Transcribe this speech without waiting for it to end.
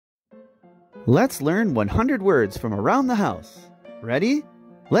Let's learn 100 words from around the house. Ready?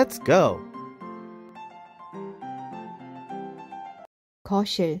 Let's go.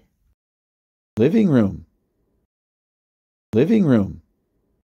 거실, Living room. Living room.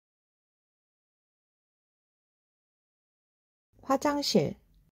 화장실,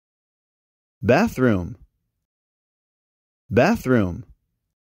 Bathroom. Bathroom.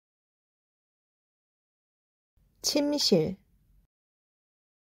 침실,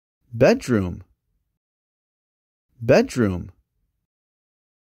 Bedroom. Bedroom.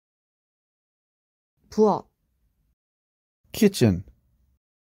 부엌, Kitchen.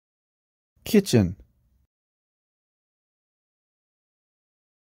 Kitchen.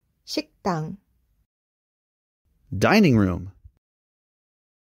 식당, Dining room.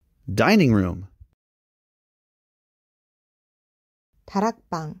 Dining room.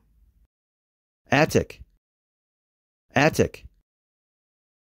 다락방, Attic. Attic.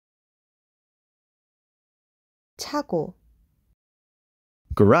 차고,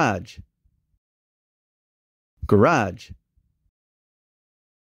 Garage. Garage.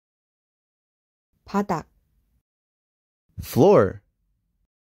 바닥, Floor.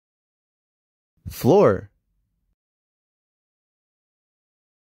 Floor.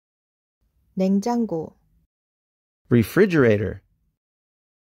 냉장고, Refrigerator.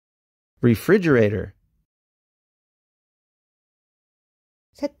 Refrigerator.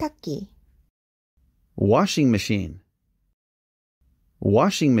 세탁기, Washing machine.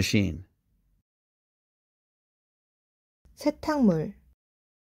 Washing machine. 세탁물,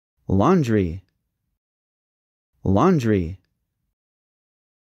 Laundry. Laundry.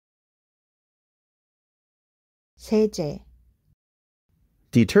 세제,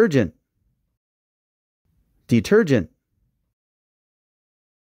 Detergent. Detergent.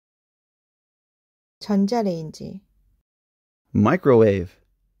 전자레인지, Microwave.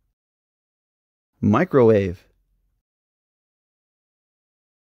 Microwave.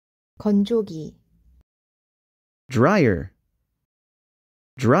 건조기, Dryer.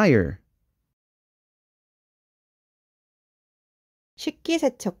 Dryer.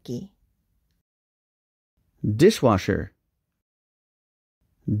 식기세척기, Dishwasher.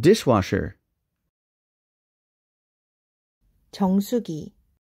 Dishwasher. 정수기,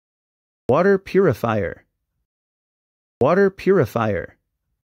 Water purifier. Water purifier.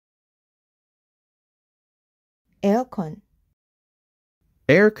 에어컨,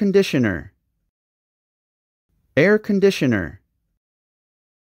 Air conditioner. Air conditioner.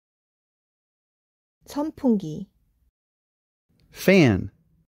 선풍기, Fan.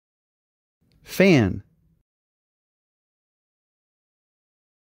 Fan.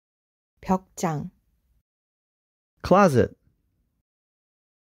 벽장, Closet.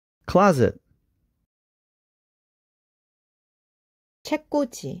 Closet.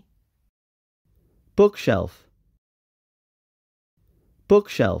 책꽂이, Bookshelf.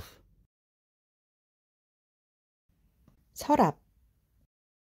 Bookshelf. 서랍,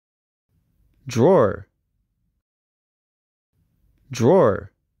 Drawer.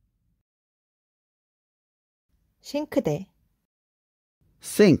 Drawer. 싱크대,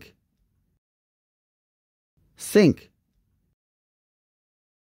 Sink. Sink.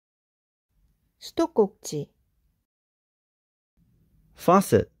 수도꼭지,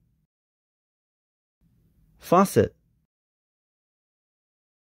 Faucet. Faucet.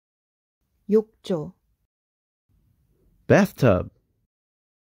 욕조, Bathtub.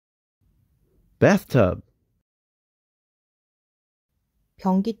 Bathtub.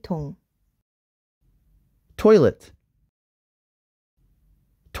 변기통, Toilet.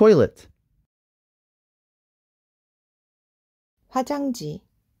 Toilet. 화장지,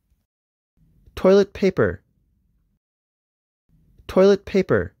 Toilet paper. Toilet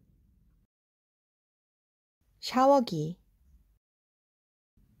paper. 샤워기,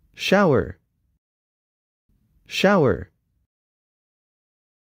 Shower. Shower.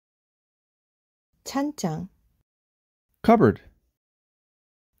 찬장, Cupboard.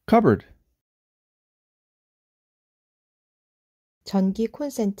 Cupboard. 전기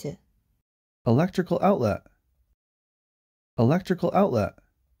콘센트, Electrical outlet. Electrical outlet.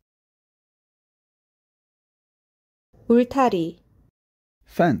 울타리,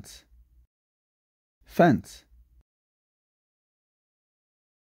 Fence. Fence.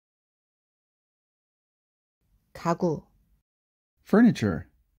 가구, Furniture.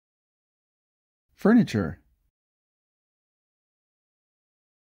 Furniture.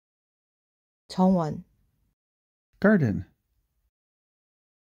 정원, Garden.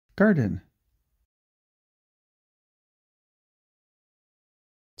 Garden.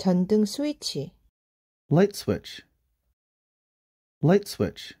 전등 스위치, Light switch. Light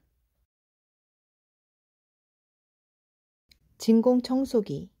switch.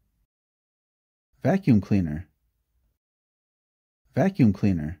 진공청소기, vacuum cleaner, vacuum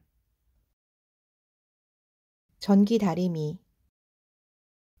cleaner, 전기다리미,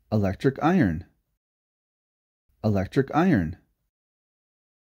 electric iron, electric iron,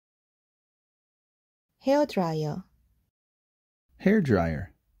 헤어드라이어, hair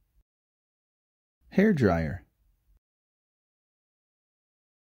dryer, hair dryer,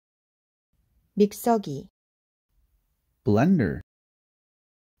 믹서기, blender,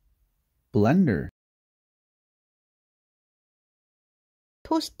 blender,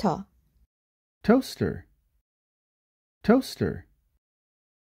 토스터, toaster, toaster,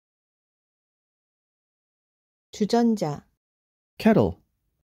 주전자, kettle,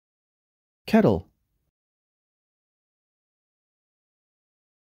 kettle,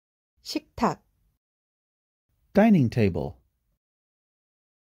 식탁, dining table,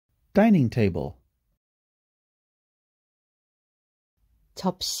 dining table,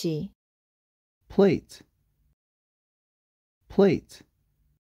 접시, plate, plate,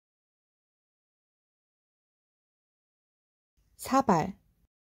 사발,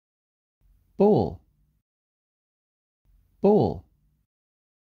 bowl, bowl,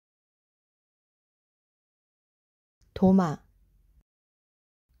 도마,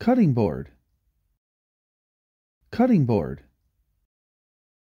 cutting board, cutting board,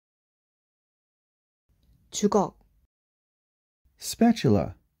 주걱,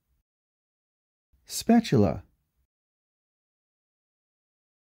 spatula, spatula,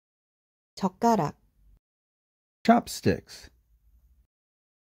 젓가락, chopsticks,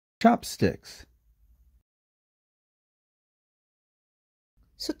 chopsticks,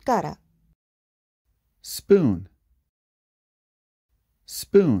 숟가락, spoon,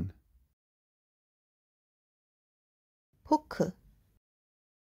 spoon, 포크,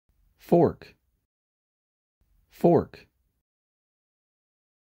 fork, fork,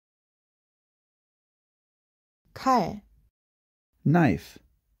 칼, knife,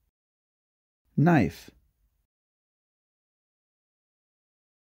 knife,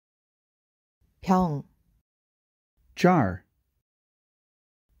 병, jar,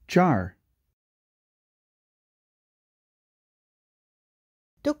 jar,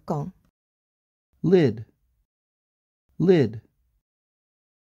 뚜껑, lid, lid,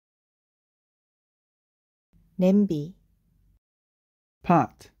 냄비,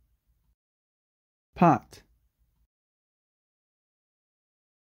 pot, pot,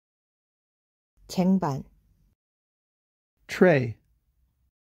 쟁반, tray,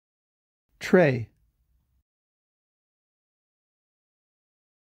 tray,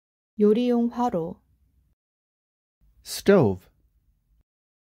 요리용 화로, stove,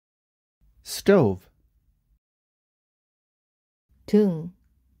 stove, 등,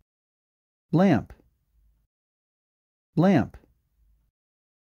 lamp, lamp,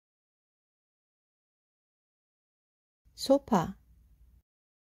 소파,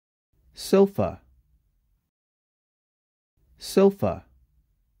 sofa, sofa,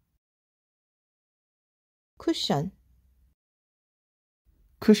 쿠션,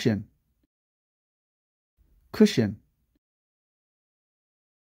 cushion, cushion,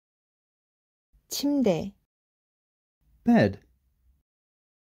 침대, bed,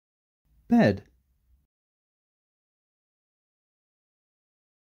 bed,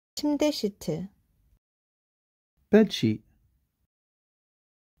 침대 시트, bedsheet,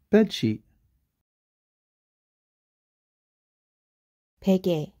 bedsheet,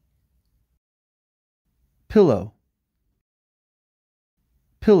 베개, pillow,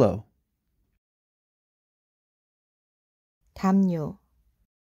 pillow, 담요,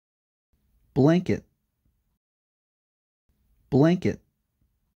 blanket, blanket,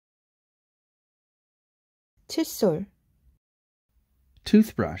 칫솔,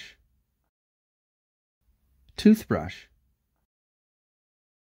 toothbrush, toothbrush,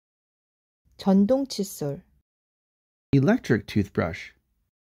 전동 칫솔, electric toothbrush,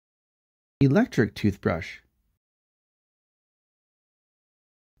 electric toothbrush,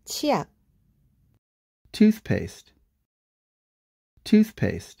 치약, toothpaste,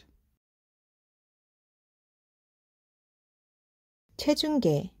 toothpaste,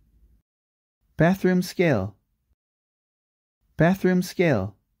 체중계, bathroom scale, bathroom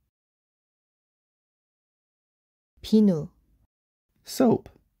scale, 비누, soap,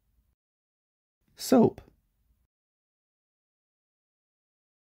 soap,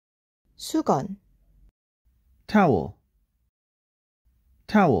 수건, towel,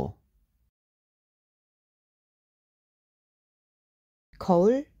 towel,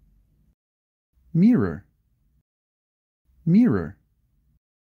 거울, mirror, mirror,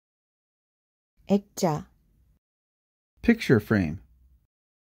 액자, picture frame,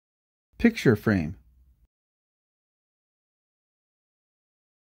 picture frame.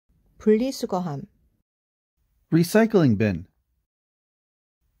 분리수거함, Recycling bin,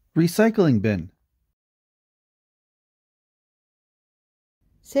 recycling bin.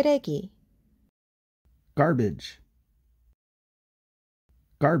 쓰레기, Garbage,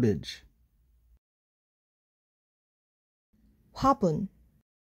 garbage. 화분,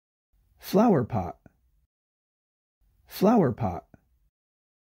 Flower pot, flower pot.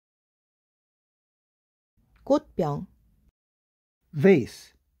 꽃병,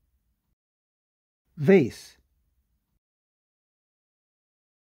 Vase, vase.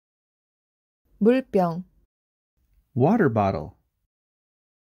 물병, Water bottle,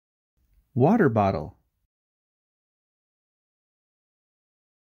 water bottle.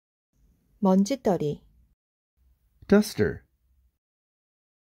 먼지떨이, Duster,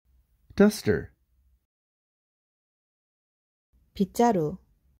 duster. 빗자루,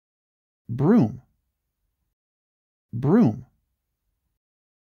 Broom, broom.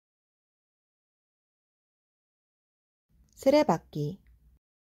 쓰레받기,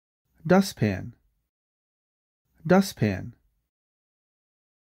 Dustpan, dustpan.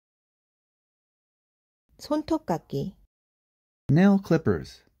 손톱깎이, Nail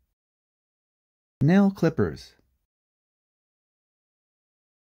clippers, nail clippers.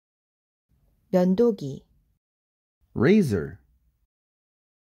 면도기, Razor,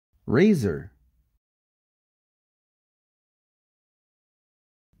 razor.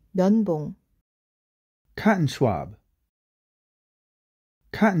 면봉, Cotton swab,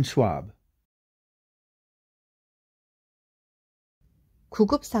 cotton swab.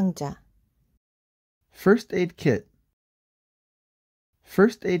 구급상자, First aid kit,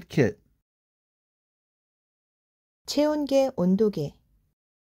 first aid kit. 체온계, 온도계,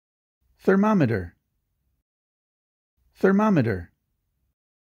 Thermometer, thermometer.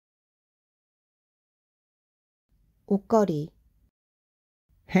 옷걸이,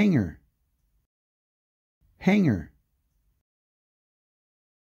 Hanger, hanger.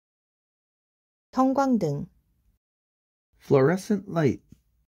 형광등, Fluorescent light,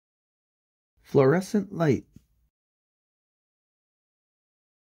 fluorescent light.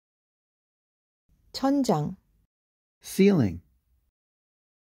 천장, Ceiling,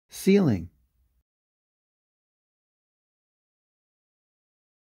 ceiling.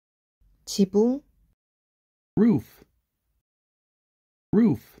 지붕, Roof,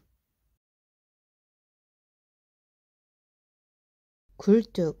 roof.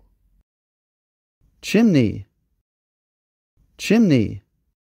 굴뚝, Chimney, chimney.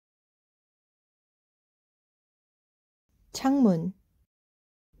 창문,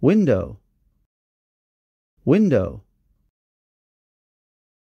 Window, window.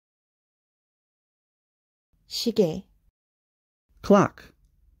 시계, Clock,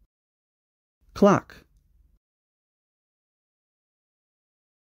 clock.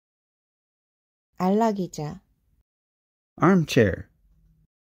 안락의자, Armchair,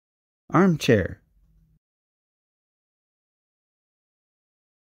 armchair.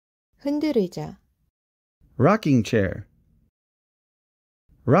 흔들의자, Rocking chair,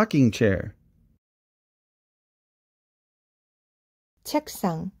 rocking chair.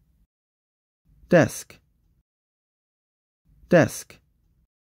 책상, Desk, desk.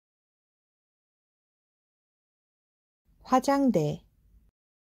 화장대,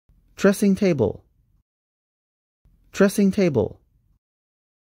 Dressing table, dressing table.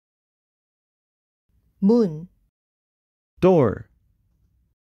 문, Door,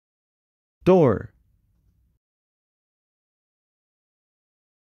 door.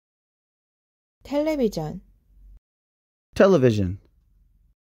 텔레비전, Television,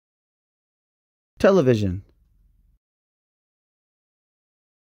 television.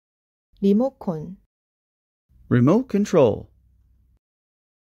 리모콘, Remote control,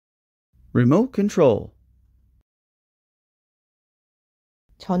 remote control.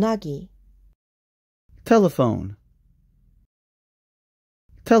 전화기, Telephone,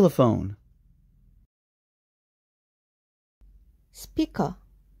 telephone. 스피커,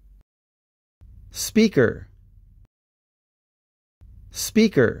 Speaker,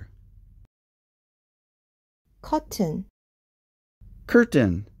 speaker. 커튼,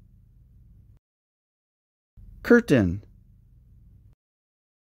 Curtain, curtain.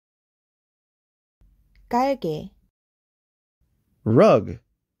 깔개, Rug,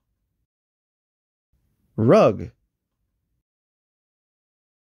 rug.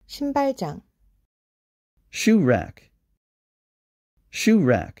 신발장, Shoe rack, shoe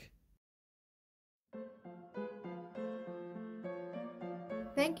rack.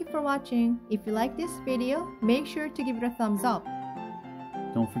 Thank you for watching. If you like this video, make sure to give it a thumbs up.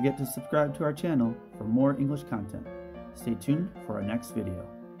 Don't forget to subscribe to our channel for more English content. Stay tuned for our next video.